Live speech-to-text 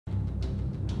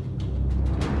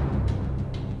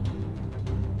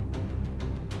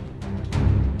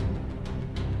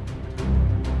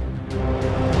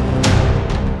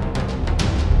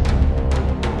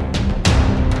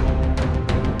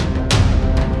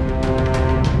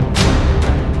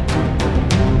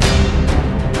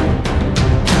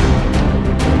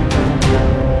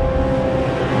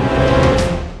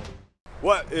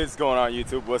is going on,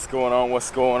 YouTube? What's going on? What's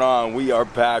going on? We are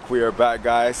back,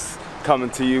 guys,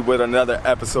 coming to you with another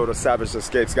episode of Savage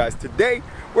Escapes, guys. Today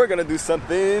we're gonna do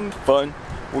something fun.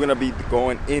 We're gonna be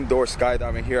going indoor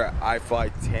skydiving here at I-Fly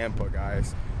Tampa,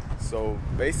 guys. So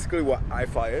basically what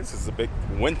I-Fly is a big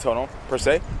wind tunnel per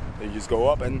se. You just go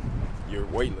up and you're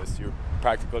weightless. You're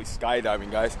practically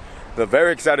skydiving, guys. I'm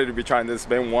very excited to be trying this.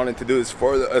 Been wanting to do this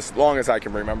for as long as I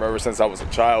can remember, ever since I was a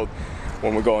child.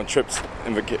 When we go on trips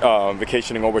and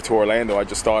vacationing over to Orlando, I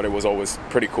just thought it was always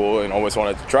pretty cool and always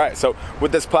wanted to try it. So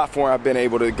with this platform, I've been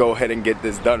able to go ahead and get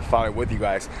this done finally with you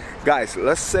guys. Guys,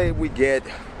 let's say we get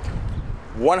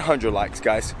 100 likes,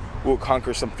 guys. We'll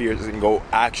conquer some fears and go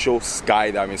actual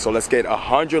skydiving. So let's get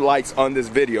 100 likes on this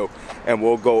video and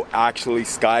we'll go actually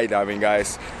skydiving,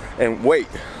 guys. And wait,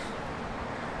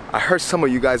 I heard some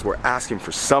of you guys were asking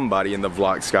for somebody in the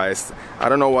vlogs, guys. I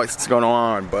don't know what's going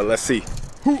on, but let's see.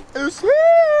 Who is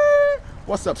here?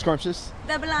 What's up, Scrumptious?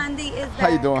 The Blondie is there. How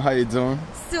you doing? How you doing?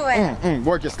 Sweet.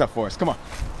 Work your stuff for us. Come on.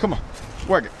 Come on.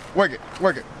 Work it. Work it.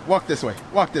 Work it. Walk this way.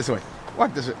 Walk this way.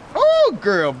 Walk this way. Oh,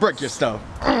 girl, break your stuff.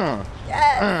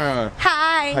 Yes.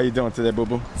 Hi. How you doing today,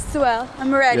 boo-boo? Swell.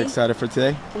 I'm ready. You excited for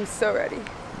today? I'm so ready.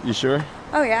 You sure?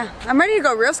 Oh, yeah. I'm ready to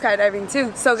go real skydiving,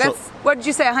 too. So, what did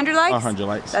you say, 100 likes? 100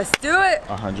 likes. Let's do it.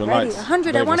 100 ready. likes.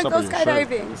 100. I want to go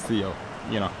skydiving. Let's see,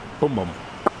 you know, boom, boom.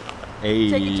 Hey.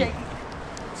 Shake it.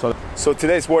 So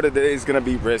today's word of the day is gonna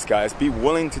be risk, guys. Be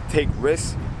willing to take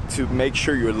risks to make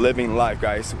sure you're living life,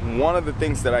 guys. One of the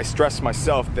things that I stress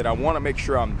myself that I want to make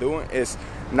sure I'm doing is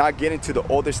not getting to the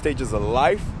older stages of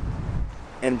life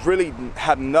and really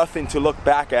have nothing to look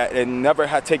back at and never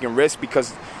had taken risks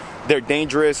because they're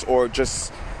dangerous or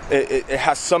just it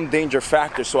has some danger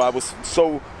factor. So I was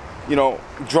so, you know,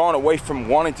 drawn away from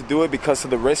wanting to do it because of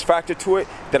the risk factor to it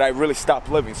that I really stopped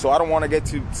living. So I don't want to get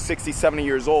to 60, 70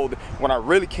 years old when I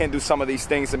really can't do some of these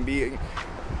things and be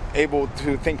able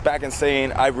to think back and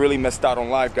saying I really missed out on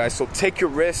life, guys. So take your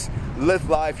risks, live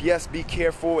life. Yes, be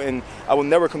careful, and I will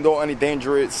never condone any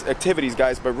dangerous activities,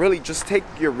 guys, but really just take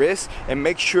your risks and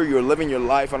make sure you're living your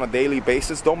life on a daily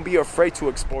basis. Don't be afraid to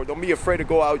explore. Don't be afraid to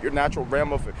go out your natural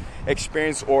realm of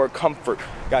experience or comfort,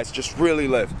 guys. Just really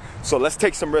live. So let's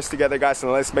take some risks together, guys,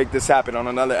 and let's make this happen on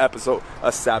another episode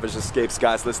of Savage Escapes,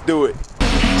 guys. Let's do it.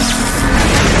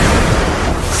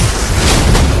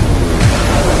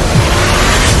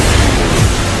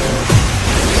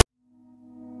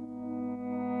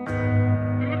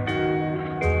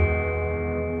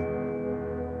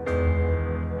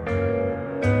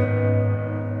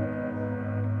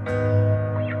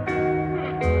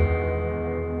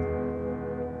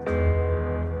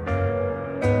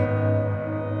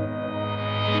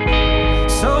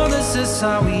 So this is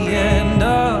how we end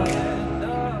up,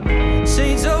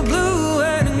 shades of blue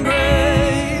and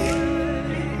gray.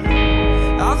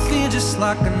 I feel just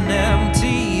like an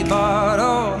empty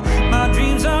bottle. My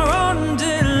dreams are on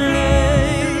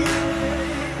delay.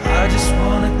 I just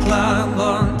wanna climb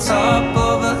on top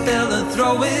of a hill and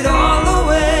throw it all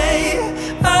away,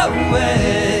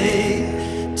 away.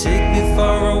 Take me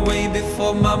far away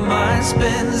before my mind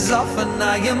spins off and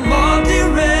I am all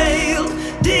derailed.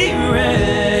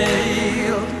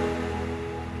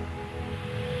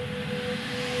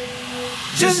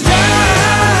 Just drive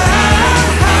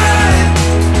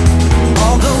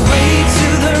all the way to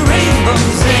the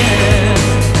rainbow's end.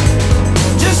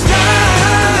 Just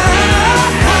drive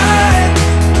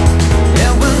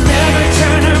and we'll never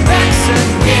turn our backs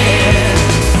again.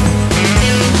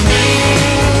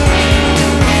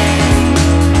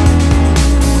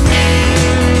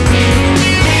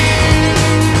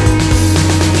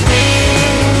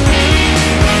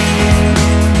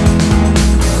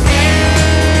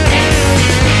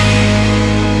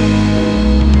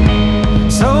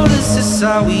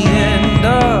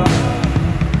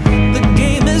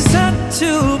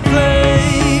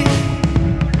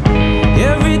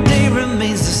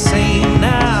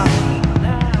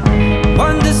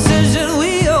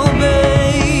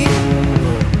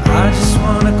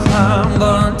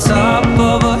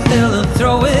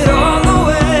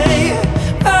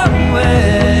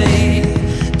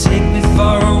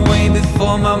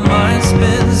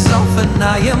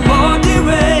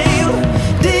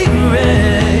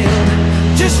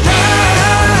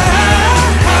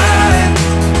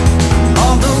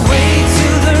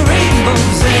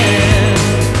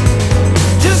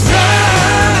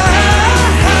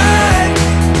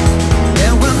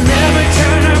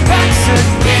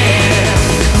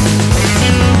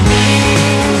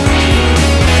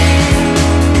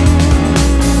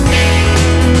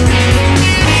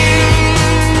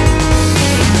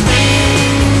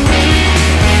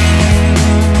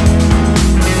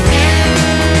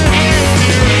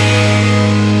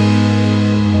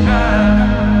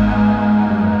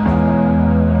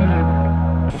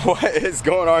 What is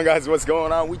going on, guys? What's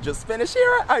going on? We just finished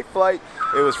here at iFlight.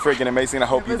 It was freaking amazing. I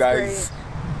hope you guys...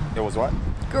 Great. It was what?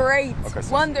 Great. Okay,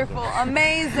 so wonderful.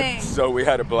 Amazing. So we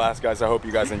had a blast, guys. I hope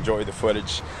you guys enjoyed the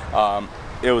footage.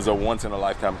 It was a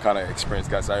once-in-a-lifetime kind of experience,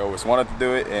 guys. I always wanted to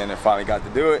do it, and I finally got to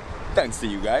do it. Thanks to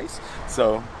you guys.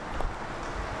 So,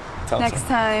 next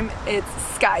time, it's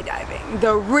skydiving.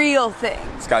 The real thing.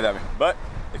 Skydiving. But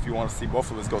if you want to see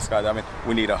both of us go skydiving,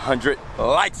 we need 100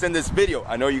 likes in this video.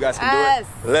 I know you guys can do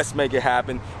it. Let's make it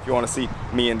happen. If you want to see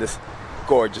me in this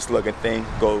gorgeous looking thing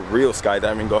go real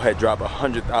skydiving, go ahead, drop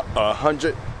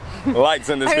 100 likes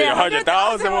in this video.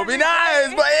 100,000 will be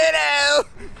nice, but you know.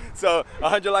 So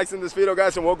 100 likes in this video,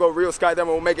 guys, and we'll go real skydiving.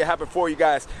 We'll make it happen for you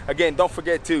guys. Again, don't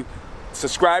forget to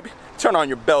subscribe, turn on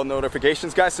your bell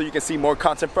notifications, guys, so you can see more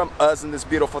content from us in this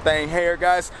beautiful thing here,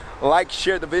 guys. Like,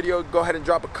 share the video, go ahead and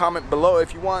drop a comment below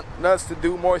if you want us to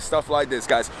do more stuff like this,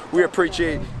 guys. We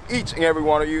appreciate each and every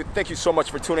one of you. Thank you so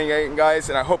much for tuning in, guys,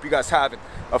 and I hope you guys have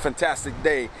a fantastic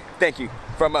day. Thank you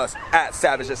from us at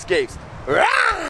Savage Escapes.